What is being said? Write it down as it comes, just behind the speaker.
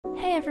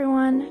Hey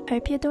everyone,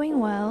 hope you're doing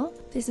well.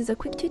 This is a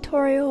quick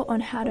tutorial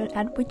on how to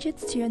add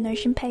widgets to your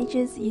Notion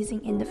pages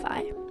using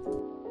Indify.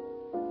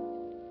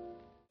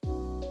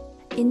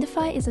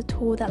 Indify is a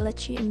tool that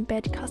lets you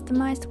embed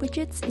customized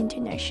widgets into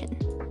Notion.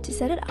 To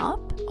set it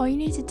up, all you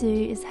need to do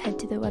is head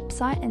to the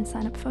website and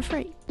sign up for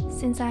free.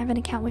 Since I have an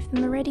account with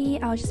them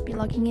already, I'll just be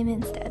logging in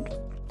instead.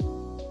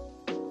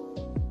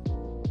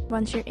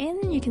 Once you're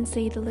in, you can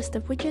see the list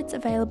of widgets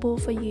available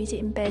for you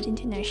to embed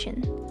into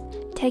Notion.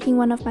 Taking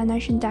one of my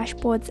Notion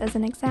dashboards as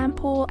an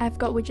example, I've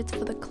got widgets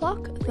for the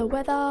clock, the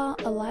weather,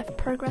 a live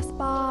progress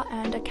bar,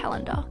 and a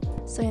calendar.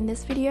 So in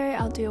this video,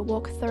 I'll do a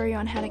walkthrough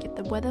on how to get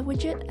the weather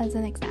widget as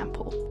an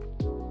example.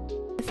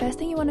 The first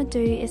thing you want to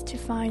do is to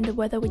find the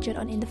weather widget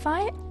on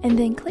Indify and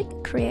then click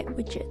Create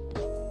Widget.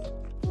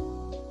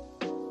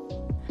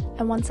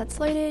 And once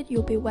that's loaded,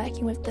 you'll be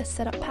working with the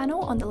setup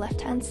panel on the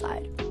left-hand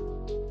side.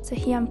 So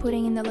here I'm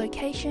putting in the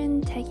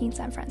location, taking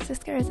San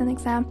Francisco as an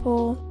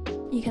example.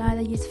 You can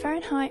either use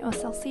Fahrenheit or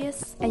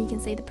Celsius, and you can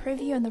see the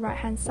preview on the right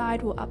hand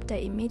side will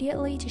update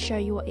immediately to show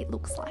you what it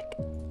looks like.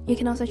 You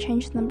can also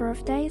change the number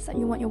of days that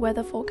you want your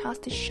weather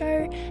forecast to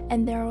show,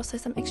 and there are also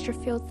some extra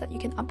fields that you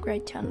can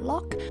upgrade to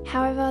unlock.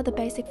 However, the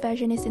basic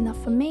version is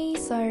enough for me,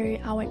 so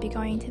I won't be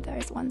going to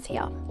those ones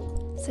here.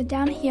 So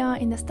down here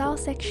in the style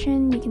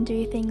section, you can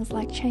do things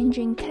like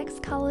changing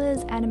text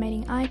colors,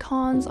 animating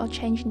icons, or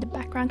changing the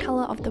background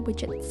color of the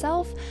widget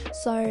itself.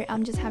 So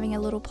I'm just having a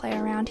little play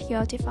around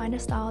here to find a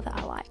style that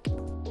I like.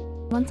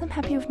 Once I'm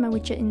happy with my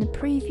widget in the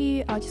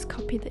preview, I'll just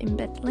copy the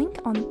embed link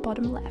on the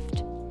bottom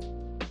left.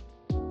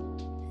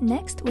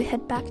 Next, we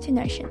head back to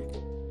Notion.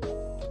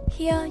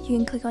 Here, you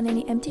can click on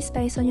any empty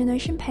space on your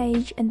Notion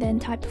page and then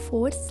type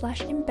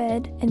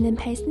 /embed and then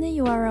paste in the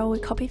URL we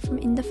copied from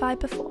Indify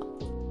before.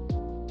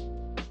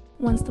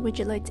 Once the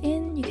widget loads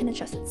in, you can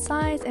adjust its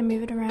size and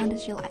move it around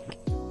as you like.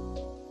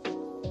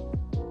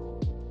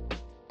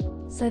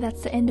 So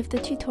that's the end of the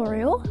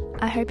tutorial.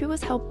 I hope it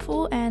was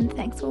helpful and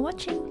thanks for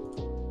watching.